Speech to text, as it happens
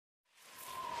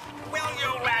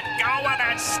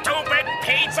stupid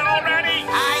pizza already?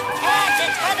 I can't,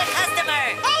 it's for the customer.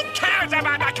 Who cares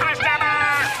about the customer?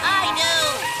 I do.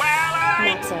 Well,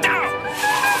 I don't.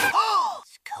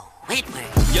 Squidward.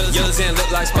 Yellows and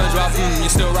look like SpongeBob. You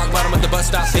still rock bottom at the bus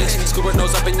stop, bitch. Scuba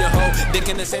nose up in your hole. Dick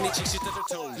in the sandy cheek, she's to her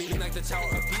toes. Leaning like the tower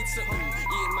of pizza.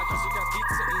 Eating my crusty crab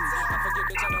pizza. I forget,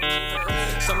 bitch, I don't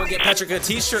need her. Someone get Patrick a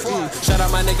t-shirt. Shout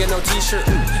out my nigga, no t-shirt.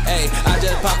 Hey, I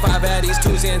just pop 5 addies, 2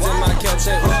 hands in my kelp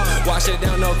shit. Wash it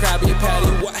down, no Krabby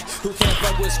Patty. What? Who can't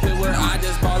fuck with Squidward? I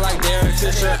just ball like Derek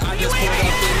Fisher. I just pulled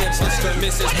up in the sister,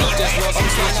 Mrs. Puff, just roll some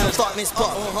switches. Fuck Miss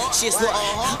Puff, she a slut,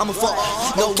 I'm a fuck.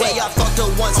 No way I fucked her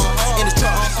once in the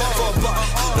truck for a buck.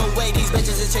 No way these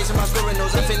bitches is chasing my squirrel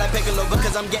nose. I feel like Piccolo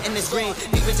because I'm getting this green.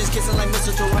 These bitches kissing like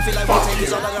mistletoe. I feel like Wu-Tang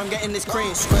cause all that I'm getting this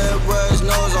cream. Squidward's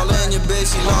nose all in your bitch,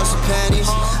 she lost her panties.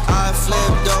 I flip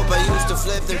dope, I used to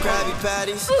flip them Krabby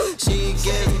Patties. She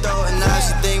get dope and now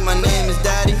she think my name is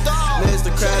Daddy. Mr.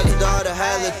 Krabs' daughter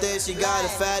hella thick, she got a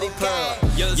fatty pearl.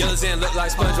 Yellows and look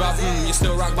like SpongeBob. You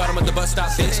still rock bottom at the bus stop,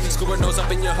 bitch. Scuba nose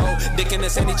up in your hole. Dick in the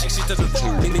sandy cheek, she's to the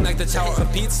toe. Leaning like the tower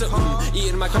of pizza.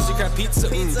 Eating my crusty crab pizza.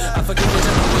 I forget what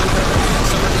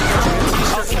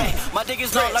okay, my dick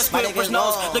is long like Squidward's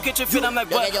nose. Look at your feet, I'm like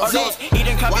what are those?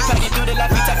 Eating Krabby Patty through the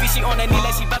laffy taffy. She on her knee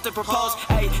like she about to propose.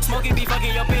 Hey, smoking be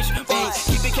fucking your bitch.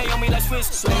 Keep it K on me like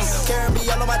Swiss. Karen be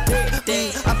all on my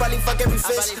dick. I probably fuck every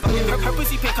fish. Her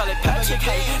pussy pink, call it Patrick.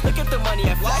 Hey, look at the money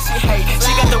I flashy. Hey,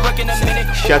 she got the work in a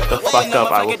minute. Shut the fuck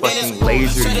up, I will fucking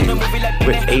laser you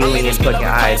with alien fucking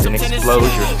eyes and explode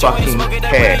your fucking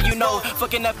head. You know,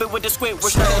 fucking up it with the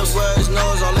Squidward Squidward's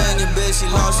nose all in your bitch, she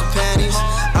lost her panties.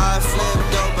 I flip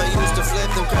dope, I used to flip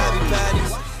them Krabby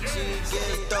Patties. She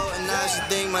get dope and now she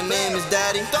think my name is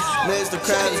Daddy. Mr.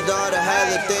 Krabs' daughter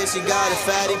hella thick, she got a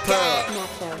fatty pearl.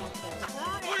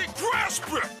 Grasp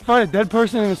it! Find a dead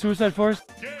person in the suicide forest?